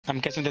I'm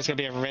guessing there's gonna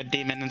be a red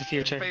demon in the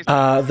future.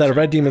 That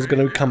red demon is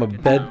gonna become a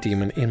bed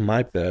demon in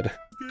my bed.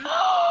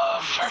 Oh,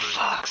 for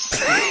fuck's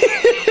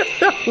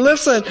sake.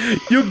 Listen,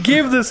 you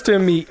give this to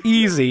me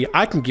easy,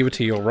 I can give it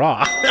to you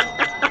raw.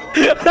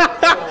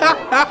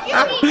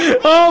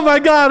 Oh my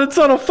god, it's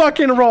on a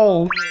fucking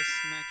roll.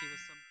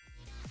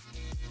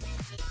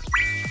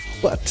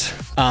 But,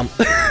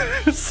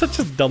 it's such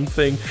a dumb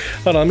thing.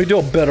 Hold on, let me do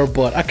a better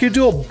butt. I could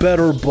do a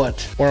better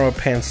butt. Where are my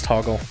pants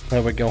toggle?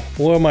 There we go.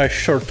 Where my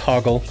shirt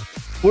toggle?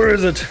 Where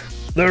is it?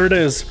 There it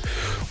is.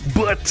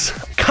 Butt.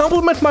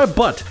 Compliment my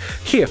butt.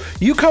 Here,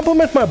 you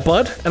compliment my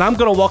butt, and I'm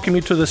gonna welcome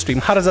you to the stream.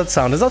 How does that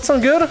sound? Does that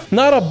sound good?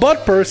 Not a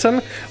butt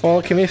person?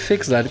 Well, can we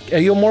fix that?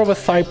 You're more of a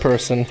thigh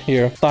person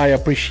here. Thigh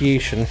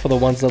appreciation for the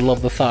ones that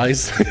love the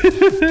thighs.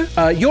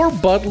 Your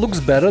butt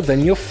looks better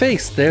than your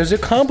face. There's your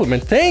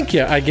compliment. Thank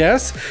you, I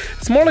guess.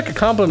 It's more like a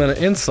compliment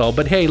than an insult,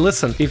 but hey,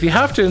 listen, if you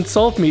have to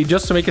insult me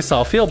just to make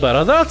yourself feel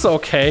better, that's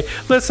okay.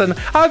 Listen,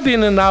 I've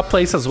been in that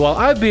place as well.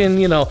 I've been,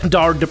 you know,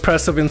 dark,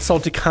 depressive,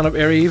 insulty kind of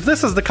area. If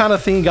this is the kind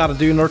of thing you gotta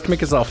do in order to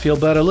make yourself feel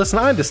better, listen,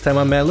 I understand,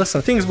 my man.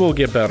 Listen, things will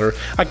get better.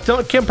 I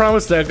can't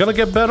promise they're gonna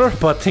get better,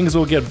 but things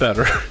will get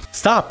better.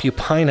 Stop, you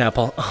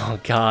pineapple. Oh,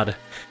 God.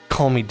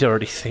 Call me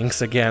dirty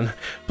things again.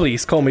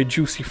 Please, call me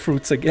juicy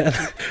fruits again.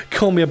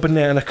 Call me a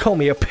banana, call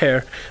me a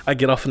pear. I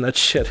get off on that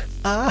shit.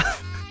 Ah.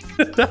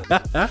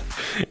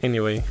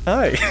 Anyway,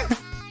 hi.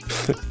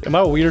 Am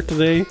I weird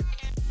today?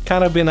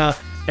 Kind of been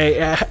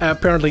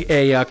apparently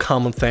a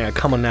common thing, a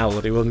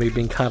commonality with me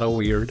being kind of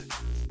weird.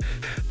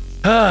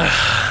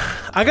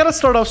 I gotta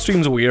start off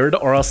streams weird,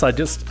 or else I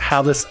just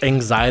have this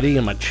anxiety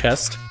in my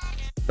chest,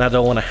 and I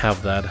don't want to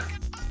have that.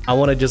 I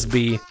want to just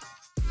be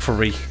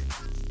free,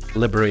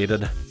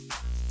 liberated,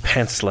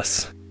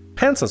 pantsless.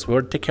 Pantsless, we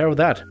already take care of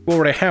that. We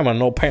already have on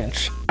no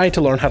pants. I need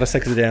to learn how to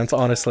sexy dance,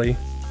 honestly.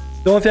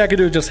 The only thing I can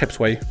do is just hip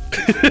sway.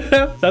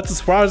 That's as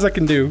far as I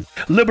can do.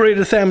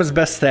 Liberated Tham is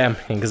best Tham.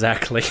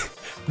 Exactly.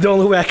 The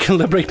only way I can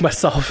liberate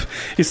myself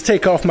is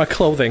take off my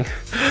clothing.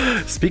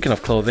 Speaking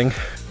of clothing,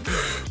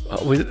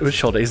 which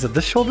shoulder? Is it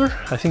this shoulder?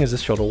 I think it's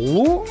this shoulder.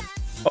 Whoop.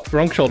 Oh,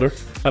 wrong shoulder.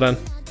 Hold on.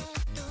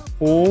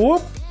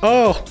 Whoop.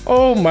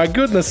 Oh my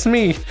goodness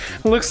me.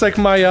 It looks like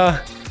my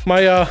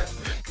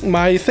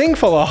thing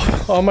fell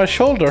off on my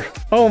shoulder.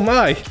 Oh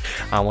my.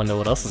 I wonder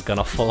what else is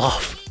gonna fall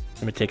off.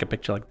 Let me take a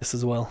picture like this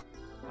as well.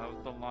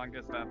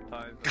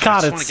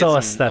 God, it's so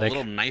aesthetic. A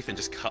little knife and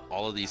just cut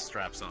all of these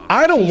straps off.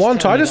 I don't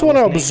want to. I just want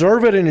to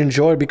observe it and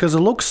enjoy it because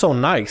it looks so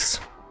nice.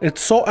 It's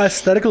so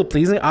aesthetically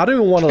pleasing. I don't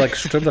even want to like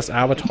strip this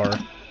avatar.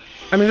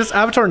 I mean, this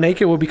avatar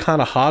naked would be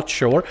kind of hot,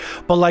 sure,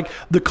 but like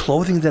the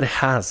clothing that it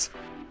has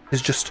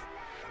is just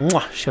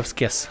mwah, chef's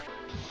kiss.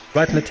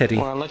 Right in the titty.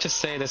 Well, let's just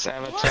say this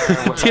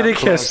avatar titty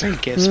kiss.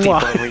 Gives people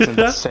a reason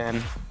to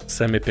sin.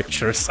 Send me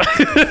pictures.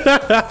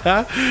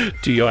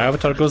 Do your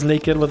avatar goes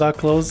naked without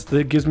clothes?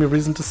 That gives me a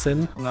reason to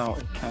sin? No,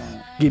 it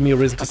can't. Give me a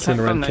reason to sin,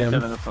 Renkim.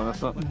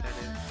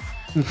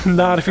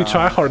 Not if you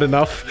try hard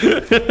enough.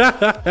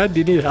 Do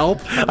you need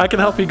help? I can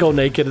help you go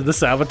naked in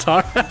this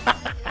avatar.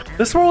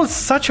 This world is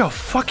such a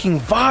fucking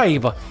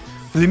vibe.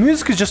 The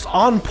music is just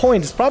on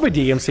point. It's probably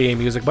DMCA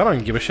music, but I don't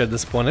even give a shit at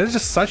this point. It's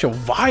just such a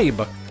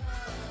vibe.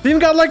 They even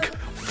got like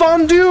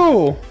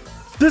fondue.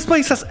 This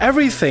place has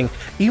everything.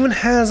 Even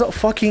has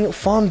fucking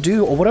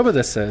fondue or whatever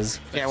this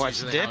is. Yeah,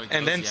 watch dip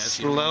and then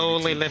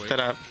slowly lift it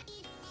up.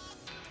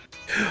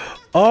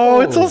 Oh,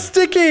 it's so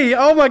sticky.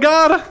 Oh my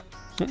god.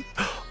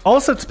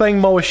 Also, it's playing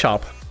Moe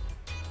Shop,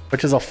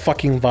 which is a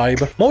fucking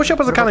vibe. Moe Shop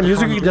is the kind of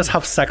music you can just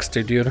have sex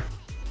to, dude.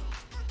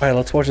 Alright,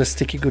 let's watch the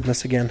sticky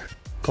goodness again.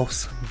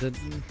 Close.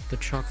 The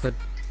chocolate.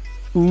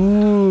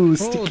 Ooh,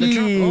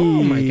 sticky.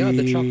 Oh my god,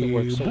 the chocolate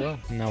works so well.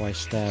 Now I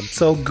stab.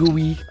 So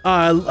gooey.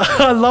 I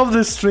love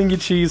this stringy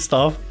cheese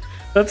stuff.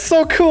 That's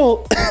so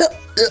cool. Now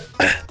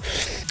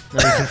you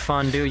can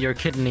fondue your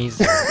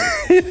kidneys.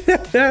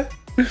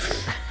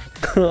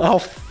 I'll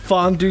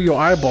fondue your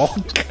eyeball.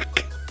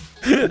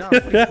 No,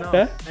 please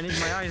no. I need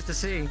my eyes to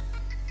see.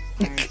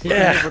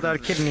 Yeah.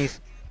 Without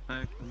kidneys.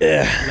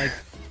 Yeah. Like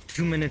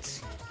 2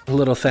 minutes. A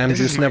little Tham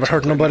juice never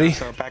hurt nobody.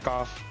 So back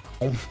off.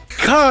 Oh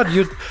god,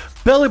 your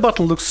belly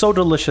button looks so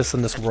delicious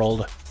in this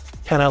world.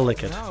 Can I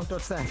lick it? No,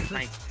 what's that?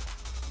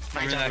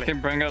 I can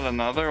bring out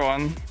another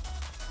one.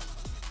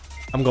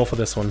 I'm going for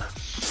this one.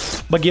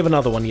 But give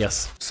another one,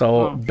 yes.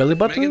 So, belly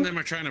button? Meg and them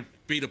are trying to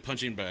beat a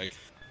punching bag.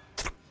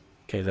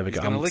 Okay, there we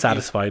go. gonna I'm lick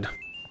satisfied.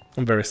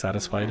 I'm very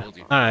satisfied.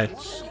 Alright.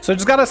 So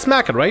just gotta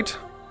smack it, right?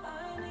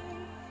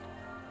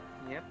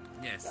 Yep.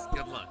 Yes,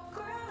 good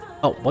luck.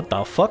 Oh, what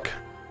the fuck?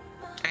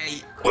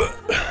 Hey.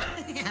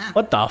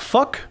 What the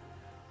fuck?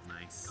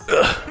 Nice.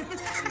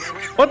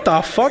 What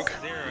the fuck?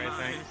 Never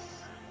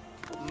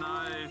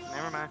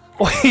mind.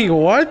 Wait,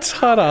 what?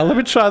 Hold on, let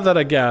me try that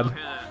again.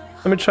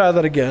 Let me try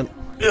that again.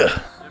 You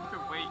have to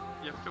wait.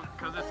 You have to,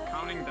 because it's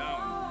counting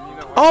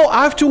down. Oh,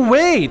 I have to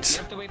wait! You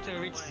have to wait till it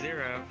reaches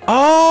 0.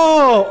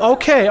 Oh,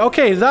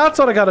 okay, that's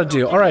what I gotta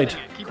do. Alright.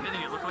 Keep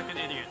hitting it. Look like an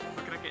idiot.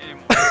 Look like an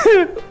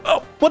idiot.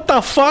 Oh, what the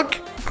fuck?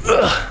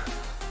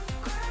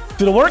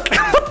 Did it work?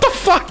 What the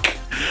fuck?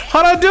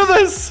 How'd I do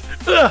this?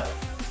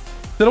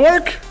 Did it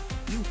work?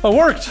 Oh, it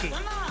worked.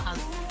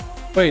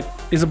 Wait,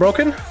 is it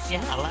broken?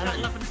 Yeah,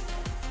 11.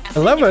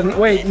 11?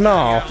 Wait,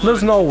 no.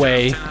 There's no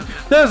way.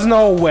 There's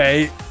no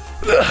way.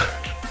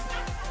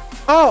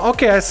 Oh,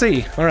 okay, I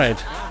see. All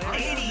right.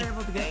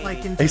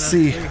 I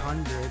see.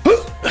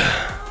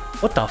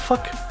 What the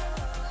fuck?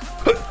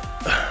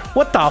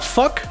 What the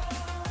fuck?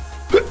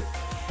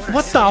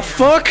 What the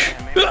fuck?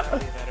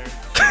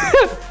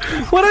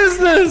 What is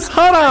this?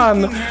 Hold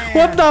on.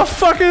 What the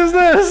fuck is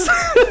this?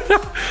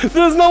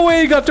 There's no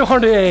way you got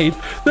 208.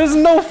 There's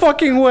no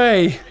fucking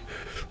way.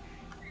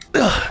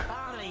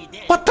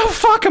 What the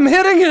fuck? I'm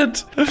hitting it.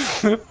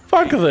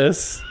 Fuck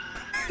this.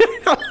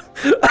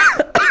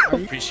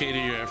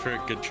 Appreciated your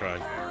effort. Good try.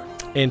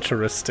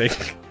 Interesting.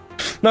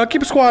 No,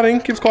 keep squatting,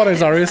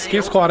 Zarius.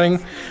 Keep squatting.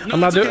 No, I'm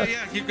not doing. okay.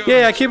 Yeah, keep going.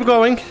 Yeah, keep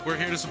going. We're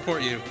here to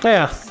support you.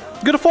 Yeah,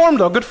 good form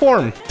though. Good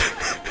form.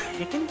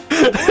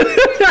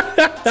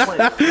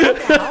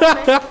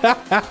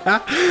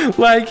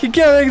 Like you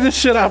can't make this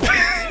shit up.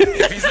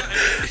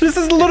 This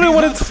is literally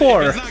what it's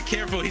for. If he's not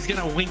careful, he's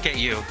gonna wink at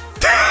you.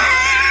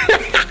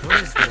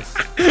 What is this?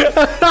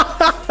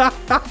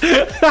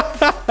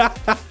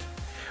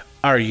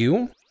 Are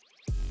you?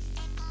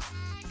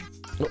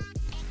 Oh,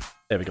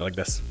 there we go, like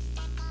this.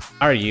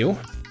 Are you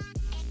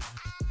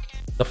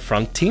the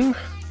front team?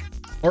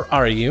 Or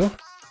are you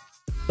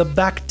the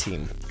back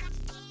team?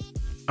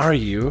 Are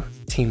you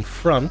team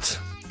front,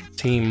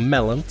 team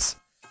melons?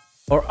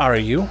 Or are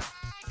you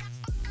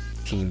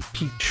team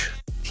peach,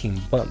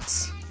 team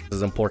buns? This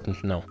is important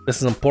to know. This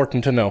is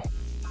important to know.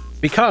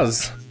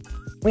 Because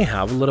we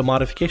have a little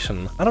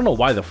modification. I don't know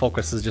why the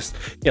focus is just...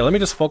 Yeah, let me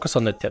just focus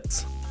on the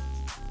tits.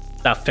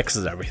 That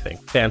fixes everything.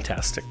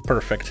 Fantastic.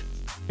 Perfect.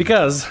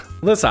 Because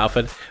this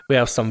outfit, we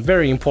have some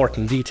very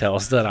important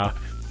details that are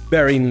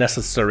very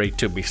necessary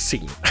to be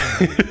seen.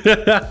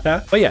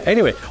 But yeah,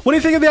 anyway, what do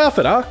you think of the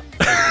outfit, huh?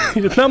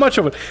 It's not much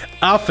of an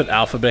outfit,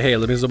 but hey,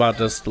 let me zoom out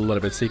just a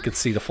little bit so you can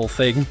see the full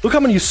thing. Look how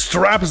many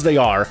straps they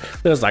are.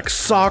 There's like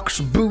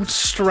socks, boots,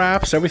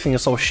 straps, everything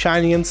is so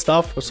shiny and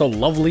stuff. It's so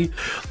lovely.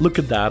 Look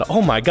at that.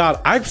 Oh my god,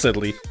 I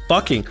absolutely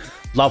fucking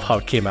love how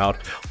it came out.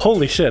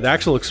 Holy shit, it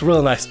actually looks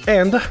really nice.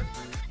 And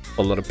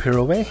a little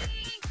pirouette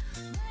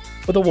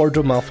with a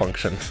wardrobe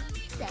malfunction.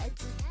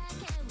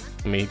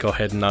 Let me go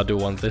ahead and now do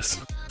one of this.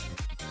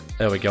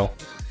 There we go.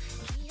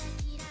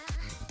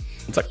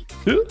 It's like,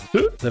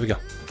 there we go.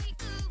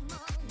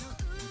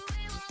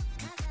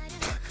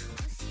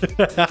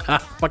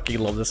 Fucking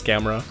love this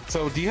camera.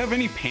 So, do you have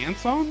any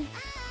pants on?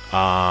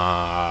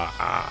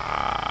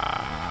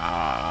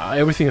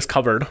 Everything is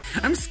covered.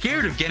 I'm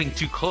scared of getting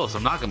too close.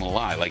 I'm not gonna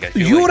lie. Like I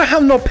feel You like don't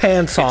have no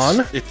pants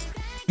on.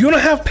 You don't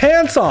have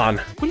pants on.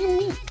 What do you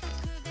mean?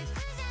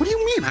 What do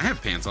you mean? I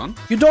have pants on.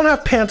 You don't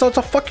have pants on. It's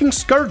a fucking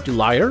skirt, you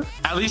liar.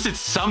 At least it's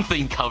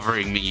something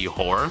covering me, you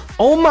whore.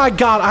 Oh my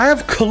god, I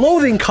have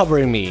clothing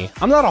covering me.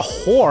 I'm not a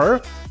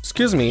whore.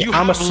 Excuse me, You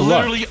I'm a have slut.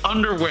 literally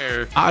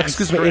underwear.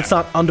 Excuse me, it's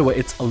not underwear,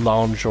 it's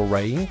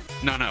lingerie.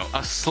 No, a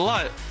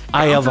slut.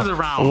 I have bounces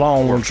around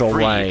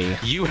lingerie. for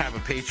free. You have a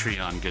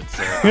Patreon, good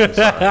sir. I'm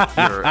sorry.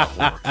 You're a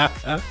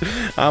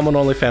whore. I'm an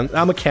OnlyFans.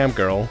 I'm a cam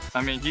girl.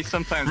 I mean, he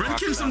sometimes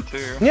watches them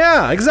too.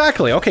 Yeah,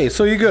 exactly. Okay,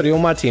 so you're good. You're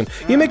on my team.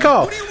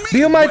 Yumiko,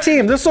 be on my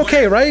team. This is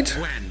okay, right?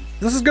 When?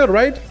 This is good,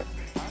 right?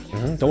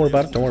 Don't worry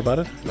about it. Don't worry about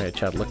it. Hey,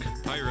 Chad, look.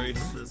 Hi, Ray.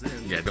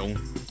 Yeah, don't.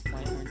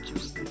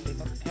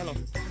 Hello.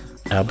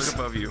 Abs. Look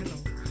above you.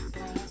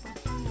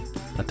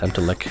 Attempt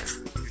to lick.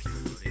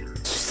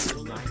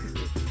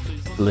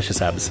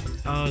 Delicious abs.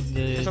 Oh,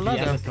 the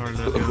avatar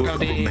logo.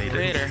 The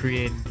creator.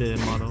 Create the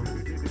model.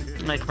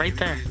 Like right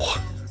there.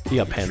 You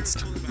got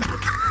pantsed.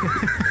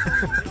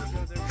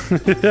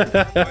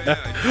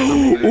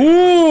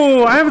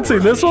 Ooh, I haven't seen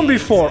this one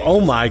before.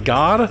 Oh my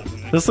god.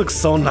 This looks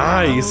so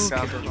nice.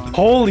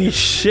 Holy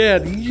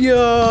shit.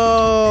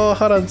 Yo.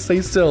 Hold on.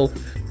 Stay still.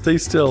 Stay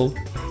still.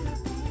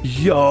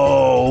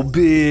 Yo,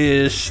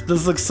 bitch.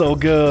 This looks so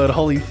good.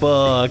 Holy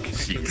fuck.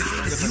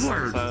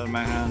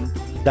 Man.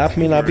 That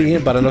may not be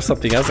it, but I know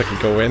something else I can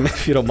go in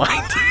if you don't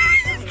mind.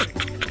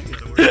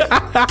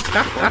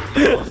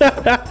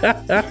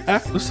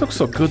 This looks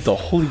so good though.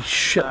 Holy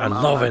shit, I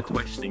love it.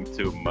 Questioning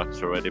too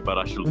much already, but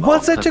I should.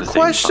 What's that your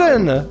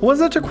question? What's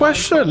that your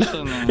question?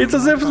 It's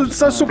as if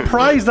it's a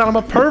surprise that I'm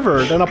a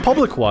pervert and a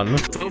public one.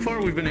 So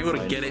far, we've been able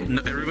to get it.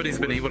 Everybody's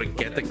been able to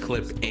get the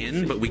clip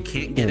in, but we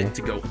can't get it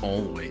to go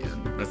all the way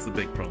in. That's the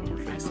big problem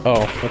we're facing.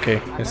 Oh, okay,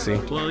 I see.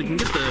 Well, you can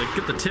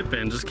get the tip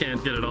in, just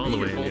can't get it all the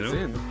way in, you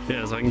know?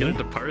 Yeah, so I can get it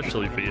to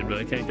partially feed, but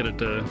I can't get it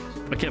to...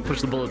 I can't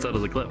push the bullets out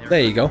of the clip. There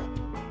you go.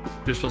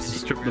 You're supposed to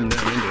strip them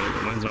down into it,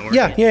 but mine's not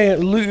working. Yeah.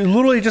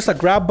 Literally just like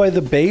grab by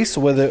the base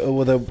where the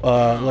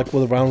like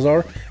where the rounds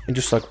are and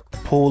just like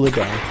pull it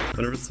down.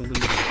 Whenever it's something...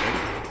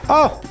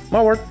 Oh,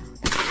 my word.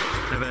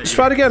 Let's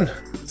try it again.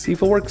 See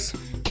if it works.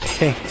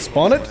 Okay,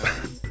 spawn it.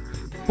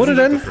 Put it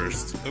in.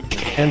 First.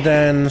 And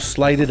then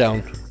slide it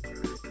down.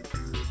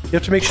 You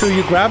have to make sure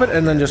you grab it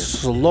and then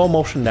just slow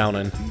motion down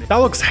in. That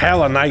looks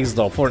hella nice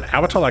though for an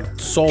avatar, like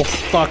so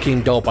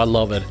fucking dope. I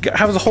love it. It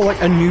has a whole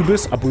like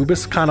Anubis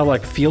kind of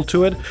like feel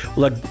to it,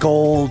 like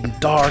gold,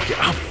 dark.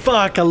 Oh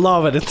fuck, I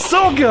love it. It's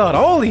so good.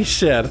 Holy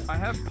shit. I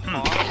have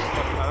paused, but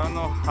I don't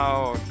know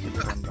how to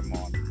turn them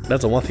on.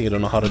 That's the one thing you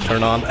don't know how to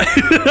turn on.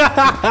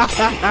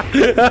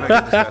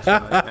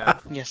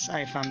 Yes,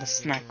 I found the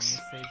snacks.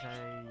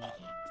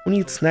 We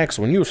need snacks.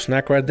 We need a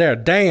snack right there.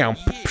 Damn.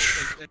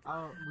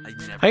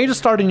 I need to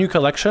start a new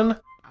collection.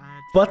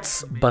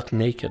 Butts, butt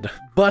naked.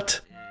 Butt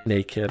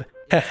naked.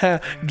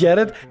 Get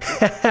it?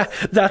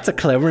 That's a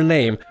clever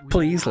name.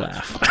 Please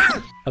laugh.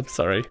 I'm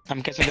sorry.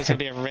 I'm guessing this will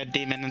be a red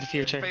demon in the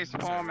future. Face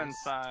palm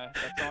inside.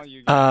 That's all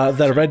you get.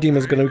 That red demon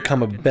is gonna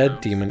become a bed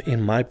demon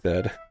in my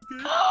bed.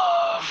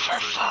 For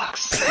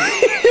fuck's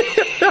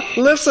sake.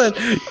 Listen,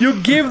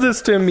 you give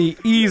this to me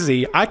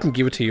easy. I can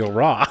give it to you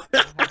raw.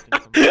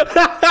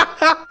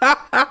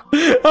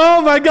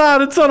 Oh my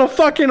god, it's on a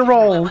fucking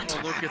roll. Oh,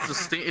 look, it's a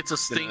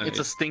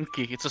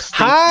stinky.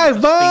 Hi,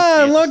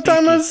 Vaughn! Long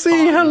time no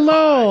see.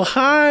 Hello.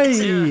 Hi.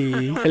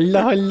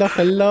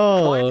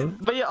 Hello.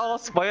 May I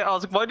ask,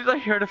 why did I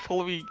hear the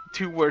following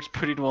two words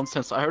put in one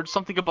sentence? I heard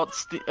something about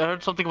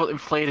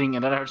inflating,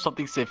 and then I heard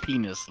something say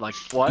penis. Like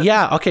what?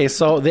 Yeah. Okay.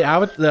 So the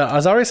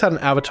Azarius had an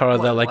avatar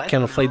that like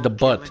can inflate the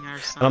butt,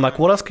 and I'm like,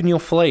 what else can you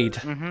inflate?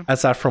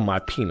 Aside from my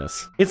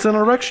penis. It's an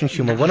erection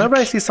humor. Whenever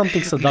I see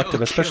something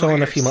seductive, especially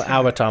on a female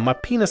avatar, my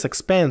penis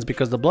expands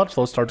because the blood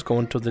flow starts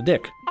going to the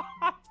dick.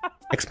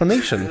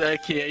 Explanation.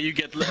 AKA you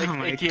get,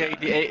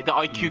 AKA the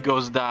IQ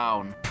goes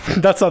down.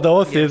 That's not the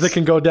only thing that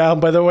can go down,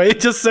 by the way.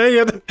 Just say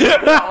it.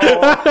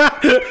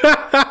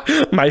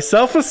 My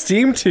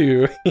self-esteem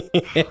too.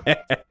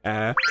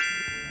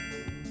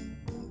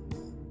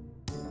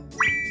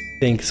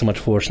 Thanks so much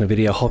for watching the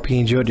video. I hope you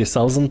enjoyed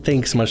yourselves, and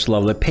thanks so much to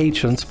lovely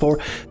patrons for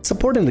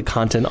supporting the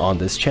content on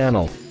this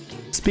channel.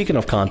 Speaking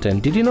of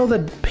content, did you know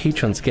that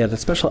patrons get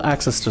special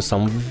access to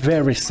some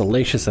very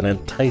salacious and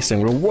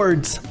enticing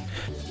rewards?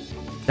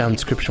 Down in the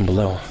description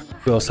below.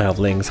 We also have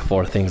links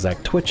for things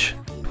like Twitch,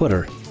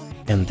 Twitter,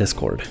 and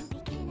Discord.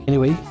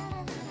 Anyway,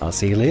 I'll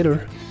see you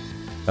later.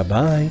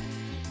 Bye-bye.